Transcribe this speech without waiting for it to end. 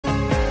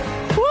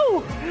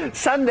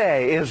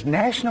Sunday is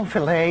National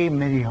Filet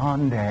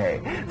Mignon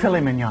Day. Filet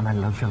Mignon, I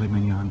love filet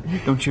mignon.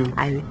 Don't you?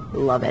 I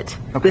love it.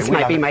 Okay, this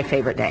might be my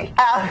favorite day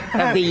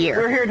of the year.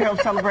 We're here to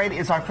help celebrate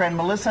is our friend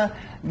Melissa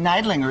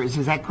Neidlinger.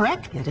 Is that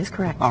correct? It is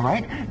correct. All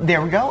right.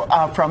 There we go.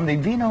 From the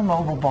Vino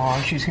Mobile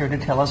Bar, she's here to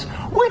tell us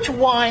which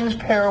wines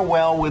pair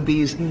well with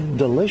these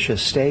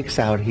delicious steaks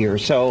out here.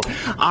 So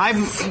I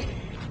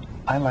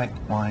like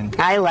wine.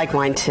 I like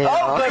wine too.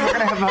 Oh, good. We're going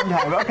to have fun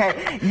time.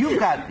 Okay.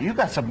 You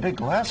got some big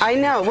glasses. I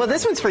know. Well,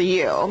 this one's for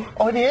you.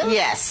 Oh, it is?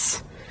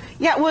 Yes.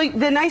 Yeah, well,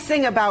 the nice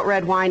thing about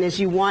red wine is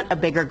you want a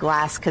bigger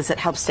glass because it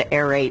helps to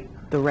aerate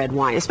the red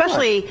wine,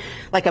 especially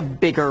like a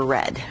bigger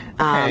red.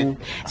 Okay.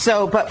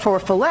 But for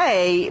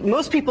filet,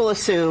 most people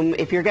assume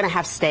if you're going to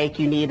have steak,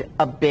 you need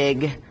a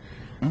big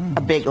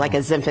like a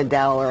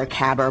Zinfandel or a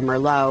Cab or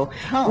Merlot,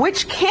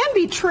 which can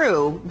be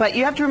true, but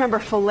you have to remember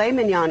filet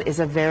mignon is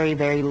a very,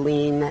 very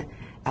lean,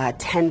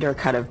 tender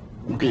cut of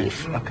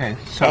beef. Okay,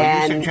 so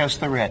you suggest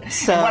the red.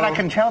 So and what I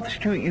can tell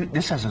too,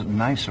 this has a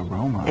nice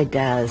aroma. It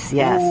does,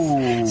 yes.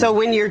 Ooh. So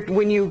when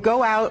you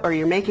go out or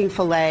you're making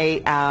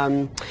filet,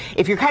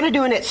 if you're kind of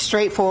doing it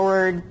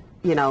straightforward,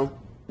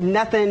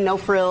 nothing, no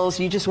frills,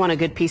 you just want a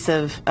good piece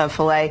of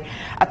filet,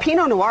 a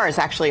Pinot Noir is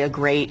actually a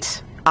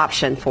great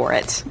option for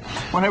it.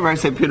 Whenever I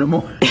say Pinot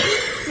Noir,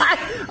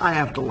 I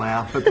have to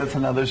laugh, but that's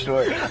another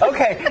story.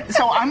 Okay,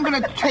 so I'm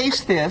going to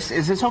taste this.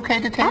 Is this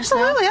okay to taste?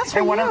 Absolutely, that's for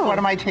and you. What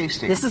am I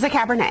tasting? This is a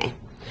Cabernet.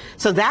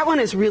 So that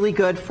one is really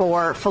good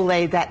for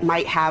filet that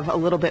might have a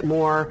little bit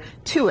more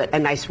to it. A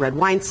nice red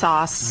wine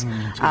sauce.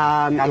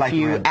 I like if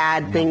you red.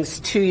 add things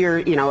to your,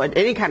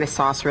 any kind of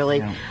sauce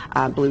really,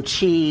 blue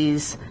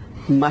cheese,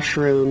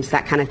 mushrooms,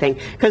 that kind of thing.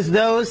 Because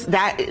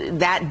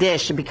that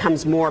dish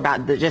becomes more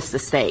about just the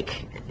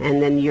steak.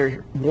 And then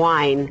your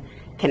wine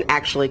can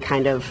actually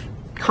kind of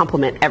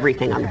complement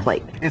everything on the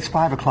plate. It's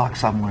 5 o'clock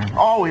somewhere.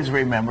 Always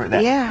remember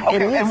that. Yeah, okay,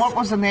 it is. And what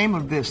was the name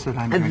of this that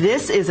I'm drinking?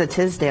 This is a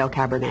Tisdale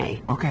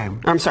Cabernet. Okay.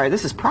 I'm sorry,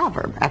 this is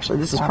Proverb. Actually,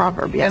 this is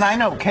Proverb, yes. And I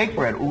know cake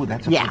bread. Ooh,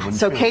 that's a good one,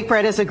 so too. cake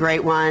bread is a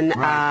great one.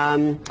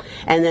 Right.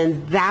 And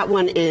then that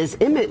one is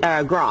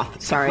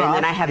groth, sorry. Groth, and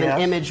then I have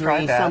an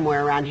imagery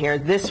somewhere around here.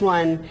 This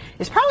one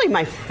is probably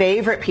my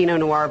favorite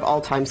Pinot Noir of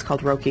all time. It's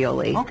called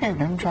Rocchioli. Okay,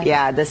 then try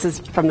Yeah, this is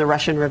from the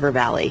Russian River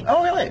Valley.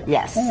 Oh, really?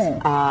 Yes.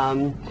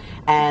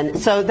 And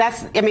so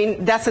that's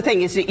the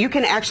thing is that you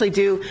can actually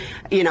do,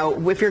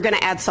 if you're going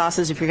to add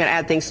sauces, if you're going to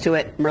add things to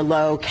it,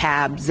 Merlot,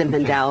 Cab,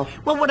 Zinfandel. Okay.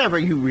 Well, whatever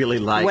you really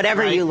like.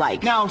 Whatever right? you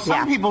like. Now,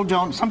 some people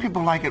don't. Some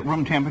people like it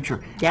room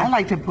temperature. Yeah. I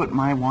like to put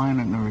my wine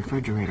in the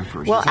refrigerator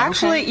first. Well, Is that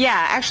actually, okay?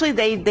 actually,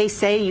 they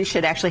say you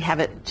should actually have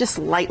it just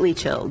lightly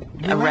chilled.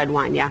 Really? A red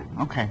wine, yeah.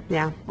 Okay.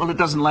 Yeah. Well, it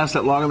doesn't last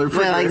that long in the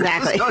refrigerator. Well,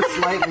 exactly. So it's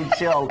slightly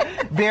chilled.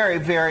 Very,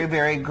 very,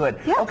 very good.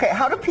 Yeah. Okay,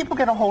 how do people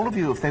get a hold of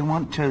you if they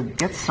want to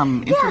get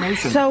some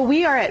information? So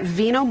we are at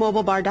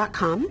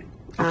VinoMobileBar.com.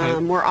 Okay.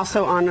 We're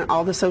also on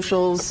all the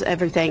socials,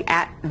 everything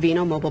at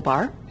Vino Mobile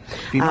Bar.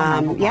 Vino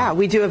Mobile Bar. Yeah,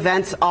 we do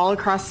events all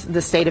across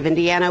the state of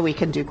Indiana. We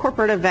can do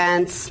corporate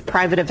events,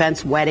 private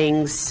events,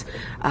 weddings,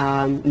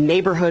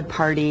 neighborhood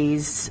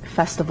parties,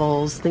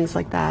 festivals, things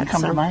like that. You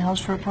come to my house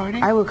for a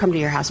party? I will come to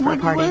your house for a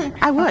party. Would?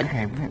 I would.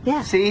 Okay.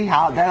 Yeah. See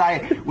how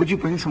that would you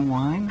bring some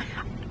wine?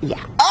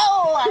 Yeah.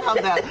 Oh, I love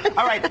that.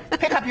 All right,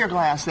 pick up your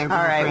glass there. All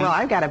right, friend. well,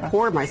 I've got to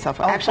pour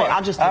myself. Actually,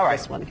 I'll just do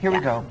this one. Here we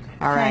go.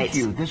 All right. Thank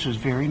you. This was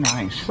very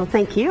nice. Well,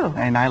 thank you.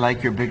 And I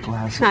like your big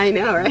glasses. I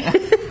know, right?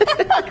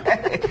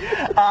 Okay.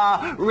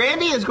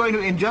 Randy is going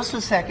to, in just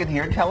a second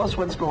here, tell us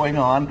what's going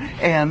on.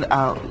 And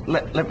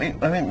let me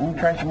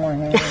try some more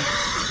here.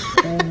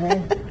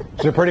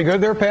 Is it pretty good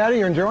there, Patty?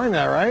 You're enjoying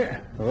that, right?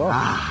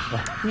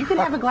 You can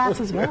have a glass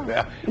as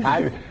well.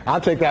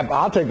 I'll take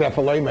that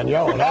filet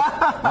mignon.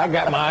 I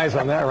got my eyes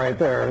on that right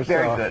there.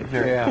 Very good.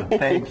 Very good.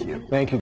 Thank you. Thank you.